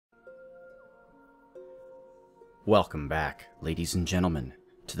Welcome back, ladies and gentlemen,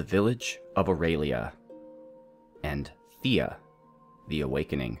 to the village of Aurelia and Thea, the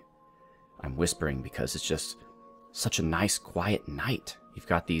Awakening. I'm whispering because it's just such a nice, quiet night. You've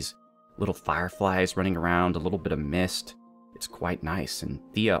got these little fireflies running around, a little bit of mist. It's quite nice, and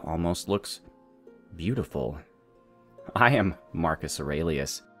Thea almost looks beautiful. I am Marcus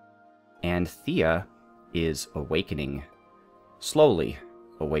Aurelius, and Thea is awakening. Slowly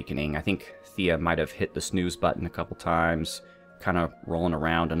awakening. I think Thea might have hit the snooze button a couple times, kind of rolling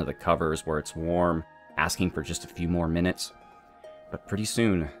around under the covers where it's warm, asking for just a few more minutes. But pretty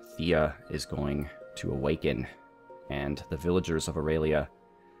soon, Thea is going to awaken, and the villagers of Aurelia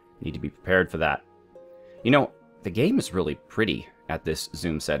need to be prepared for that. You know, the game is really pretty at this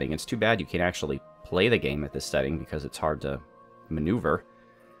zoom setting. It's too bad you can't actually play the game at this setting because it's hard to maneuver.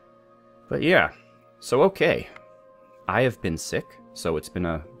 But yeah, so okay. I have been sick, so it's been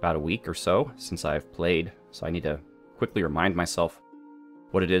about a week or so since I've played, so I need to quickly remind myself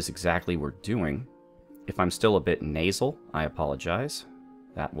what it is exactly we're doing. If I'm still a bit nasal, I apologize.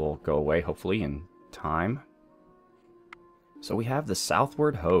 That will go away, hopefully, in time. So we have the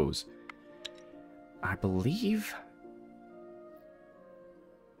southward hose. I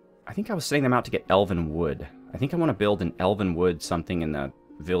think I was setting them out to get elven wood. I think I want to build an elven wood something in the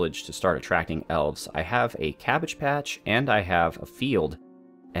village to start attracting elves. I have a cabbage patch and I have a field,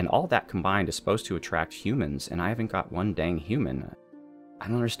 and all that combined is supposed to attract humans, and I haven't got one dang human. I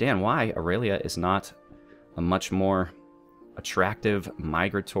don't understand why Aurelia is not a much more attractive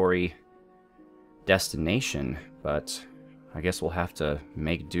migratory destination, but I guess we'll have to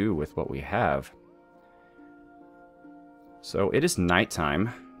make do with what we have. So it is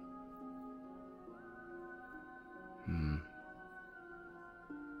nighttime.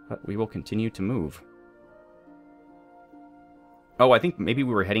 But we will continue to move. Oh, I think maybe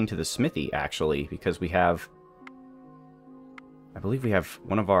we were heading to the smithy, actually, because we have... I believe we have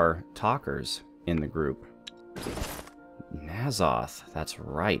one of our talkers in the group. Nazoth, that's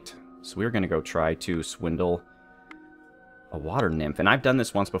right. So we're going to go try to swindle a water nymph. And I've done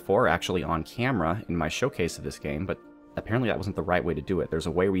this once before, actually on camera, in my showcase of this game, but apparently that wasn't the right way to do it. There's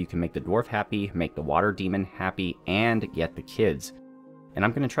a way where you can make the dwarf happy, make the water demon happy, and get the kids. And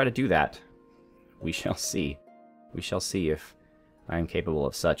I'm going to try to do that. We shall see. We shall see if I am capable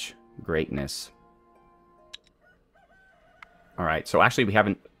of such greatness. Alright, so actually we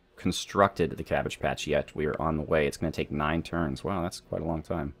haven't constructed the cabbage patch yet. We are on the way. It's going to take 9 turns. Wow, that's quite a long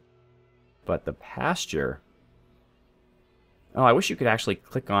time. But the pasture... Oh, I wish you could actually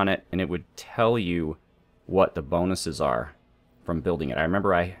click on it and it would tell you what the bonuses are from building it. I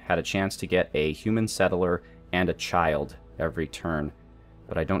remember I had a chance to get a human settler and a child every turn,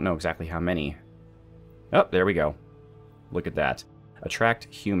 but I don't know exactly how many. Oh, there we go. Look at that. Attract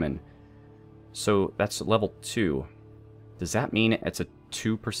human. So that's level 2. Does that mean it's a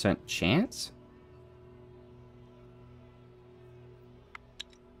 2% chance?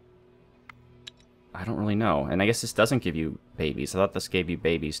 I don't really know. And I guess this doesn't give you babies. I thought this gave you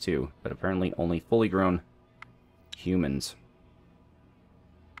babies too, but apparently only fully grown humans.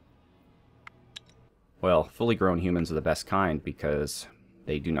 Well, fully grown humans are the best kind because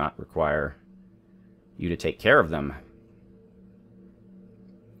they do not require you to take care of them.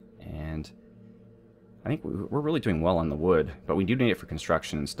 And I think we're really doing well on the wood, but we do need it for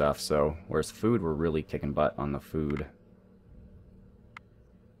construction and stuff, so whereas food, we're really kicking butt on the food.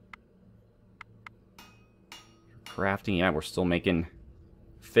 Crafting, yeah, we're still making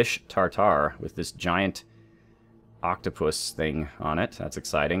fish tartare with this giant octopus thing on it. That's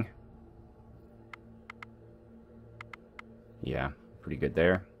exciting. Yeah, pretty good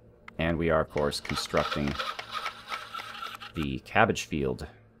there. And we are, of course, constructing the cabbage field.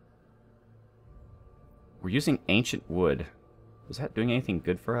 We're using ancient wood. Was that doing anything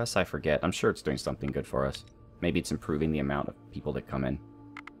good for us? I forget. I'm sure it's doing something good for us. Maybe it's improving the amount of people that come in.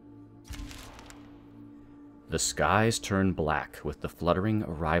 The skies turn black with the fluttering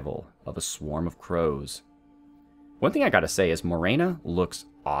arrival of a swarm of crows. One thing I gotta say is Morena looks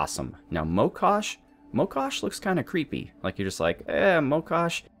awesome. Now Mokosh looks kind of creepy. Like you're just like,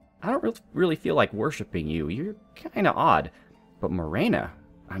 Mokosh, I don't really feel like worshiping you. You're kind of odd. But Morena,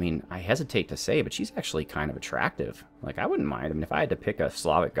 I mean, I hesitate to say, but she's actually kind of attractive. Like, I wouldn't mind. I mean, if I had to pick a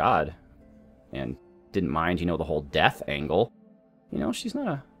Slavic god and didn't mind, you know, the whole death angle, you know, she's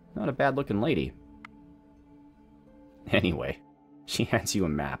not a bad-looking lady. Anyway, she hands you a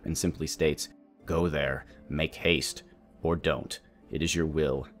map and simply states, "Go there, make haste, or don't. It is your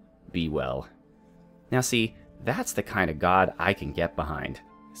will. Be well." Now see, that's the kind of god I can get behind.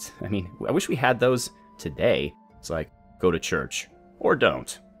 I mean, I wish we had those today. It's like, go to church, or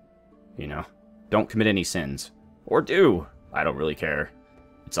don't. You know, don't commit any sins. Or do. I don't really care.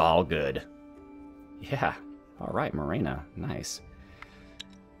 It's all good. Yeah. Alright, Morena. Nice.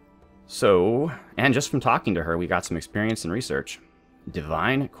 So, and just from talking to her, we got some experience in research.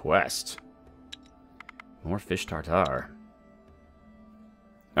 Divine Quest. More fish tartare.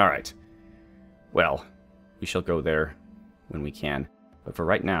 Alright. Well, we shall go there when we can. But for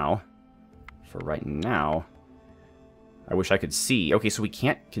right now, I wish I could see. Okay, so we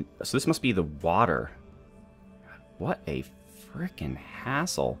can't... So this must be the water. What a frickin'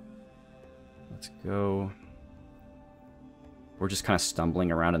 hassle. Let's go... We're just kind of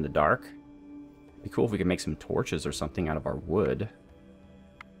stumbling around in the dark. It'd be cool if we could make some torches or something out of our wood.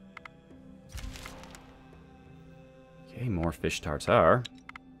 Okay, more fish tartare.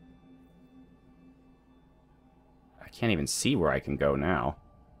 I can't even see where I can go now.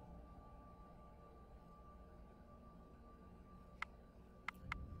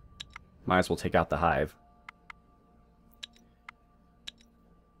 Might as well take out the hive.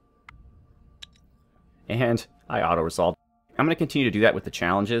 And I auto-resolved. I'm going to continue to do that with the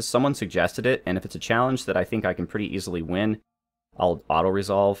challenges. Someone suggested it, and if it's a challenge that I think I can pretty easily win, I'll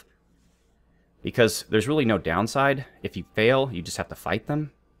auto-resolve. Because there's really no downside. If you fail, you just have to fight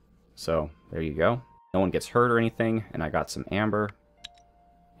them. So, there you go. No one gets hurt or anything, and I got some amber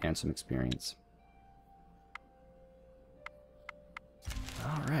and some experience.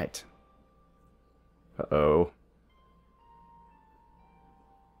 Alright. Uh-oh.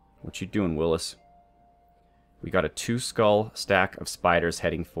 What you doing, Willis? We got a 2-skull stack of spiders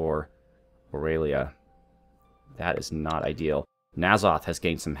heading for Aurelia. That is not ideal. Nazoth has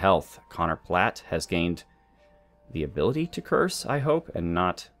gained some health. Connor Platt has gained the ability to curse, I hope, and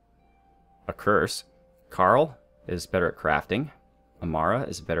not a curse. Carl is better at crafting. Amara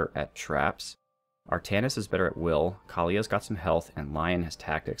is better at traps. Artanis is better at will. Kalia's got some health, and Lion has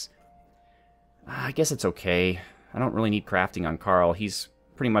tactics. I guess it's okay. I don't really need crafting on Carl. He's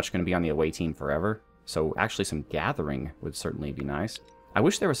pretty much going to be on the away team forever. So actually some gathering would certainly be nice. I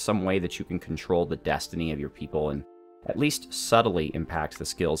wish there was some way that you can control the destiny of your people and at least subtly impact the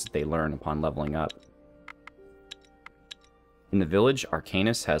skills that they learn upon leveling up. In the village,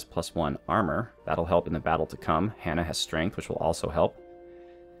 Arcanus has +1 armor. That'll help in the battle to come. Hannah has strength, which will also help.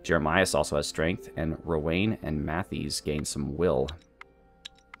 Jeremias also has strength, and Wherein and Matthews gain some will.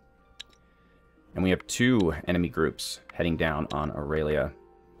 And we have 2 enemy groups heading down on Aurelia.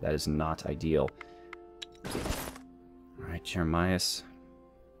 That is not ideal. Alright, Jeremias.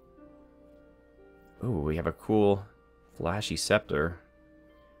 Ooh, we have a cool flashy scepter.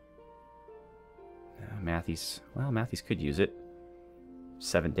 Matthews, well, Matthews could use it.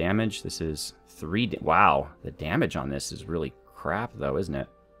 7 damage. This is 3. Wow, the damage on this is really crap, though, isn't it?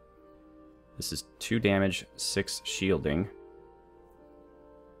 This is 2 damage, 6 shielding.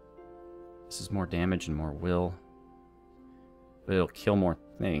 This is more damage and more will. But it'll kill more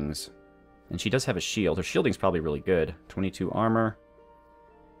things. And she does have a shield. Her shielding's probably really good. 22 armor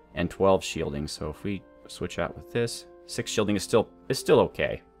and 12 shielding. So if we switch out with this, 6 shielding is still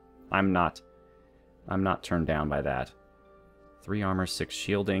okay. I'm not turned down by that. 3 armor, 6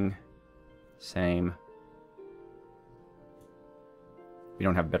 shielding. Same. We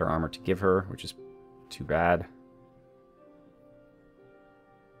don't have better armor to give her, which is too bad.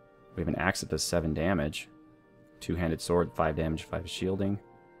 We have an axe that does 7 damage. 2-handed sword, 5 damage, 5 shielding.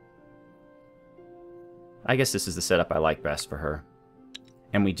 I guess this is the setup I like best for her.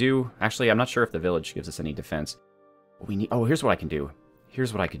 And we do... Actually, I'm not sure if the village gives us any defense. We need... Oh, here's what I can do.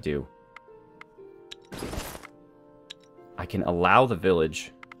 Here's what I could do. I can allow the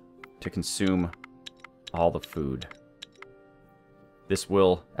village to consume all the food. This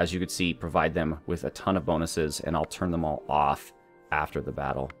will, as you can see, provide them with a ton of bonuses, and I'll turn them all off after the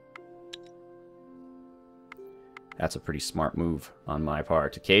battle. That's a pretty smart move on my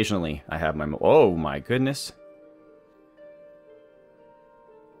part. Occasionally, I have my... Oh, my goodness.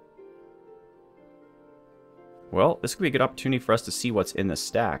 Well, this could be a good opportunity for us to see what's in the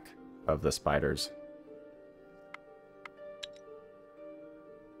stack of the spiders.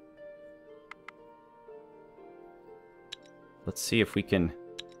 Let's see if we can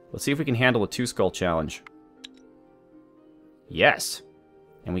handle a 2-skull challenge. Yes.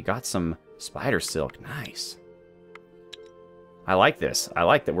 And we got some spider silk. Nice. I like this. I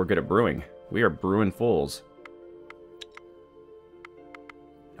like that we're good at brewing. We are brewing fools.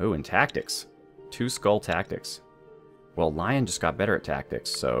 Oh, and tactics. 2-skull tactics. Well, Lion just got better at tactics,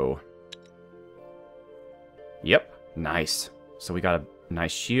 so... Yep, nice. So we got a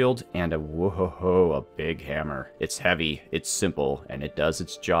nice shield and a whoa-ho-ho, a big hammer. It's heavy, it's simple, and it does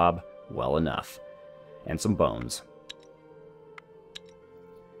its job well enough. And some bones.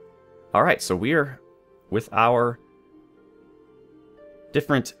 Alright, so we're with our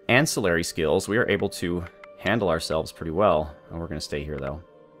different ancillary skills, we are able to handle ourselves pretty well. And we're going to stay here, though.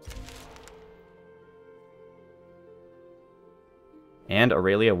 And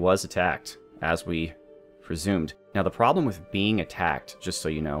Aurelia was attacked, as we presumed. Now, the problem with being attacked, just so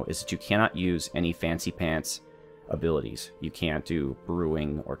you know, is that you cannot use any fancy pants abilities. You can't do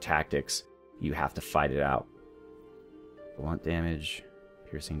brewing or tactics. You have to fight it out. Blunt damage,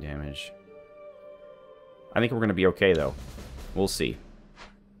 piercing damage. I think we're going to be okay, though. We'll see.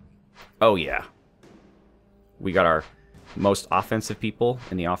 Oh, yeah. We got our most offensive people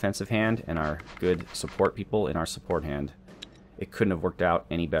in the offensive hand and our good support people in our support hand. It couldn't have worked out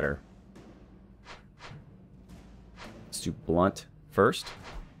any better. Let's do Blunt first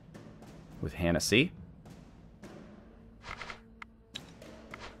with Hannah C.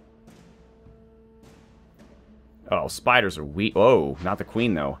 Oh, spiders are weak. Oh, not the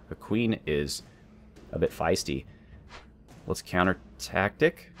queen, though. The queen is a bit feisty. Let's counter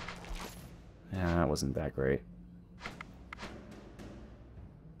tactic. That wasn't that great.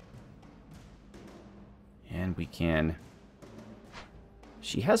 And we can...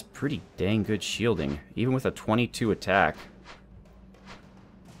 She has pretty dang good shielding, even with a 22 attack.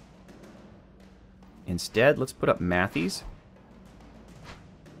 Instead, let's put up Matthews.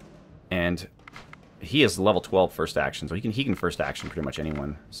 And he is level 12 first action, so he can first action pretty much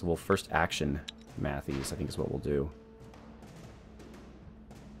anyone. So we'll first action Matthews, I think is what we'll do.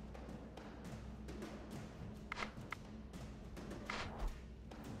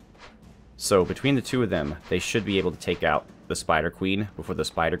 So between the two of them, they should be able to take out the Spider Queen before the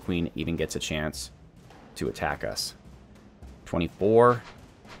Spider Queen even gets a chance to attack us. 24.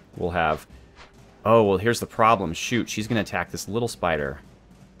 We'll have... Oh, well, here's the problem. Shoot, she's going to attack this little spider.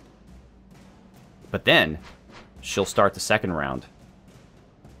 But then, she'll start the second round.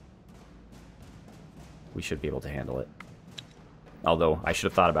 We should be able to handle it. Although, I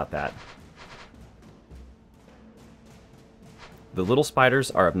should have thought about that. The little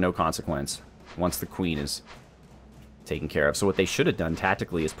spiders are of no consequence once the queen is taken care of. So what they should have done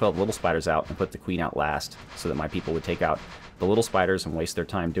tactically is put all the little spiders out and put the queen out last, so that my people would take out the little spiders and waste their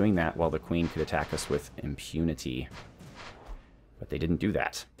time doing that while the queen could attack us with impunity. But they didn't do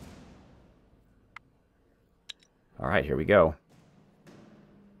that. Alright, here we go.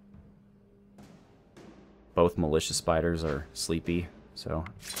 Both malicious spiders are sleepy, so...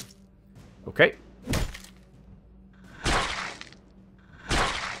 Okay.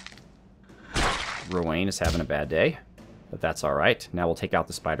 Wherein is having a bad day, but that's alright. Now we'll take out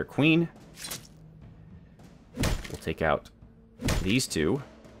the Spider Queen. We'll take out these two.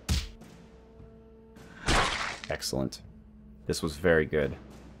 Excellent. This was very good.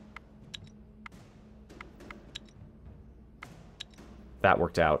 That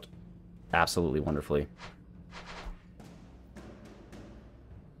worked out absolutely wonderfully.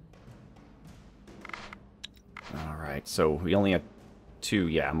 Alright, so we only have two.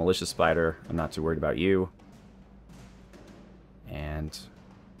 Yeah, Malicious Spider. I'm not too worried about you. And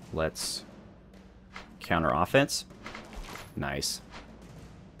let's counter offense. Nice.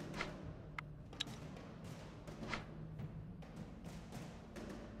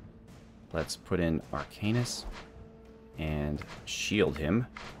 Let's put in Arcanus and shield him.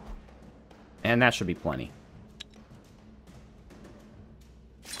 And that should be plenty.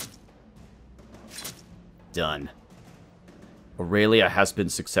 Done. Aurelia has been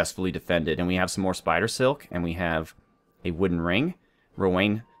successfully defended, and we have some more spider silk, and we have a wooden ring.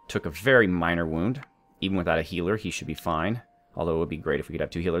 Wherein took a very minor wound. Even without a healer, he should be fine. Although it would be great if we could have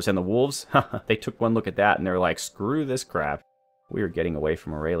two healers. And the wolves, they took one look at that, and they're like, screw this crap. We are getting away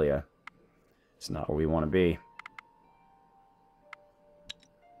from Aurelia. It's not where we want to be.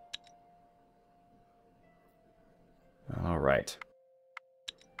 Alright.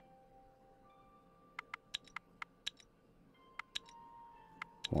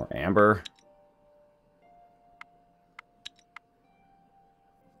 More amber.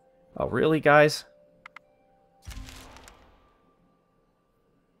 Oh, really, guys?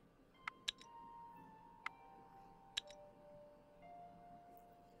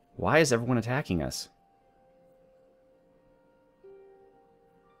 Why is everyone attacking us?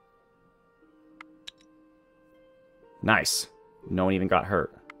 Nice. No one even got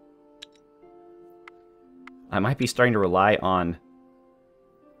hurt. I might be starting to rely on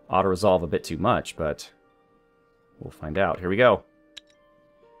auto-resolve a bit too much, but we'll find out. Here we go.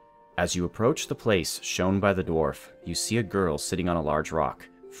 As you approach the place shown by the dwarf, you see a girl sitting on a large rock,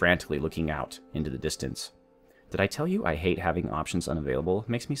 frantically looking out into the distance. Did I tell you I hate having options unavailable? It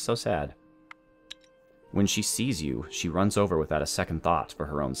makes me so sad. When she sees you, she runs over without a second thought for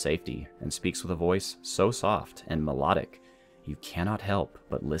her own safety, and speaks with a voice so soft and melodic, you cannot help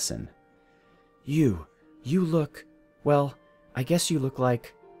but listen. You look, well, I guess you look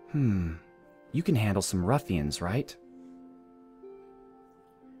like, you can handle some ruffians, right?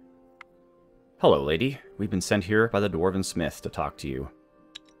 Hello, lady. We've been sent here by the Dwarven Smith to talk to you.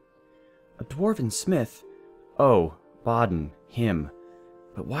 A Dwarven Smith? Oh, Bodden, him.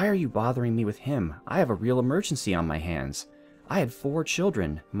 But why are you bothering me with him? I have a real emergency on my hands. I had 4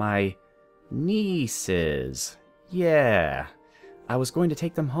 children. My nieces. Yeah. I was going to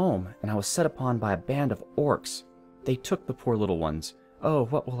take them home, and I was set upon by a band of orcs. They took the poor little ones. Oh,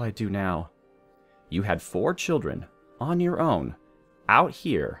 what will I do now? You had 4 children, on your own, out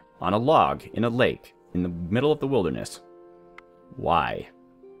here, on a log, in a lake, in the middle of the wilderness. Why?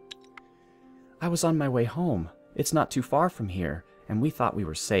 I was on my way home. It's not too far from here, and we thought we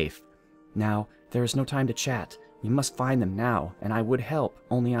were safe. Now, there is no time to chat. We must find them now, and I would help,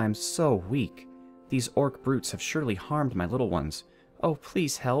 only I am so weak. These orc brutes have surely harmed my little ones. Oh,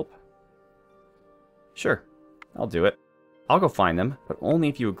 please help. Sure, I'll do it. I'll go find them, but only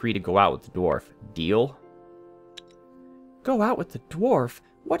if you agree to go out with the dwarf. Deal? Go out with the dwarf?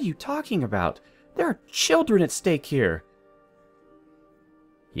 What are you talking about? There are children at stake here.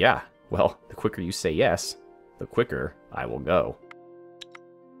 Yeah, well, the quicker you say yes, the quicker I will go.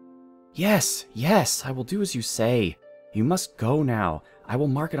 Yes, I will do as you say. You must go now. I will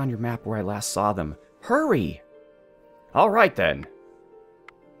mark it on your map where I last saw them. Hurry! All right, then.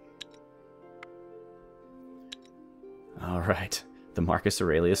 All right, the Marcus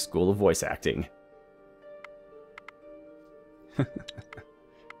Aurelius School of Voice Acting.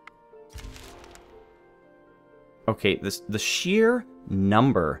 Okay, the sheer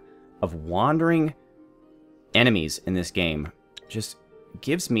number of wandering enemies in this game just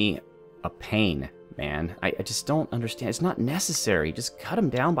gives me a pain, man. I just don't understand. It's not necessary. Just cut them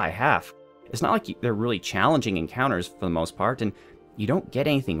down by half. It's not like they're really challenging encounters for the most part, and you don't get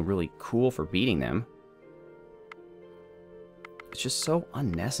anything really cool for beating them. It's just so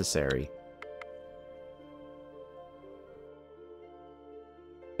unnecessary.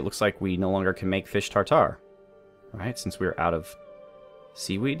 It looks like we no longer can make fish tartare, right? Since we're out of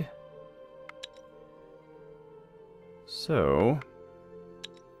seaweed. So,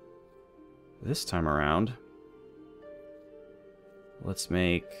 this time around, let's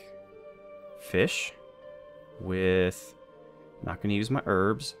make fish with... Not going to use my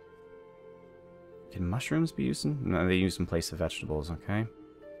herbs. Can mushrooms be used in? No, they use in place of vegetables, okay.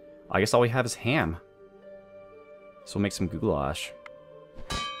 I guess all we have is ham. So we'll make some goulash.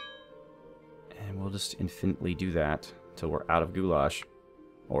 And we'll just infinitely do that until we're out of goulash.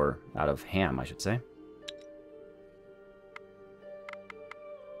 Or out of ham, I should say.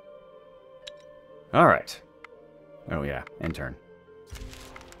 Alright. Oh yeah, end turn.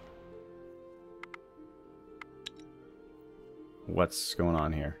 What's going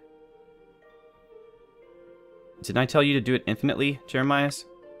on here? Didn't I tell you to do it infinitely, Jeremias?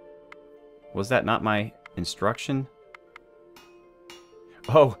 Was that not my instruction?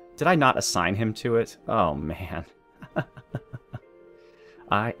 Oh, did I not assign him to it? Oh, man.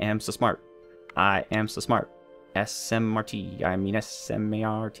 I am so smart. I am so smart. SMRT. I mean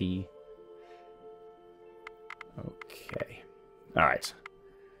SMART. Okay. Alright.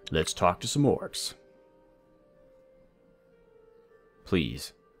 Let's talk to some orcs.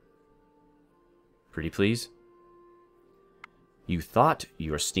 Please. Pretty please? You thought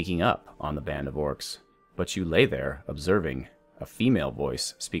you were sneaking up on the band of orcs, but you lay there, observing. A female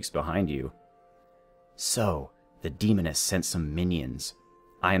voice speaks behind you. So, the demoness sent some minions.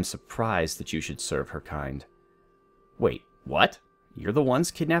 I am surprised that you should serve her kind. Wait, what? You're the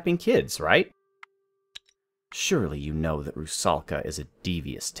ones kidnapping kids, right? Surely you know that Rusalka is a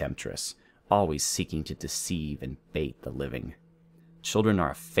devious temptress, always seeking to deceive and bait the living. Children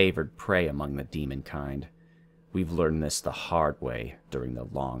are a favored prey among the demon kind. We've learned this the hard way during the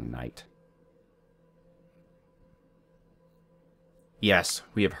long night. Yes,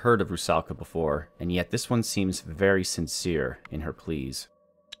 we have heard of Rusalka before, and yet this one seems very sincere in her pleas.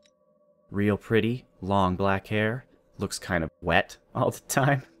 Real pretty, long black hair, looks kind of wet all the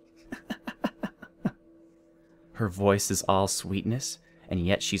time. Her voice is all sweetness, and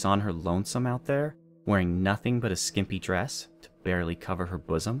yet she's on her lonesome out there, wearing nothing but a skimpy dress to barely cover her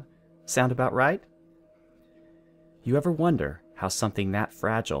bosom. Sound about right? You ever wonder how something that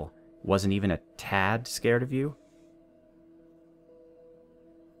fragile wasn't even a tad scared of you?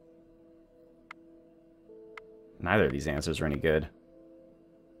 Neither of these answers are any good.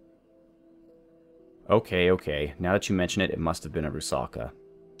 Okay. Now that you mention it, it must have been a Rusalka.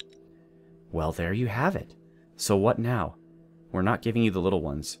 Well, there you have it. So what now? We're not giving you the little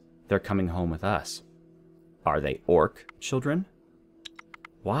ones. They're coming home with us. Are they orc children?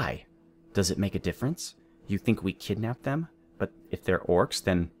 Why? Does it make a difference? You think we kidnapped them? But if they're orcs,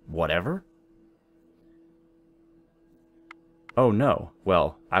 then whatever? Oh no.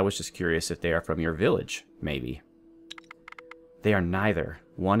 Well, I was just curious if they are from your village, maybe. They are neither.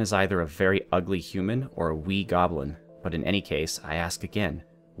 One is either a very ugly human or a wee goblin. But in any case, I ask again,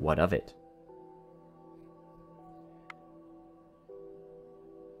 what of it?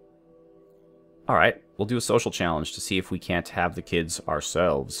 Alright, we'll do a social challenge to see if we can't have the kids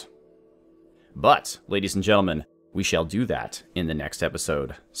ourselves. But, ladies and gentlemen, we shall do that in the next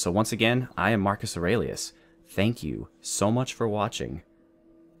episode. So once again, I am Marcus Aurelius. Thank you so much for watching.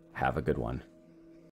 Have a good one.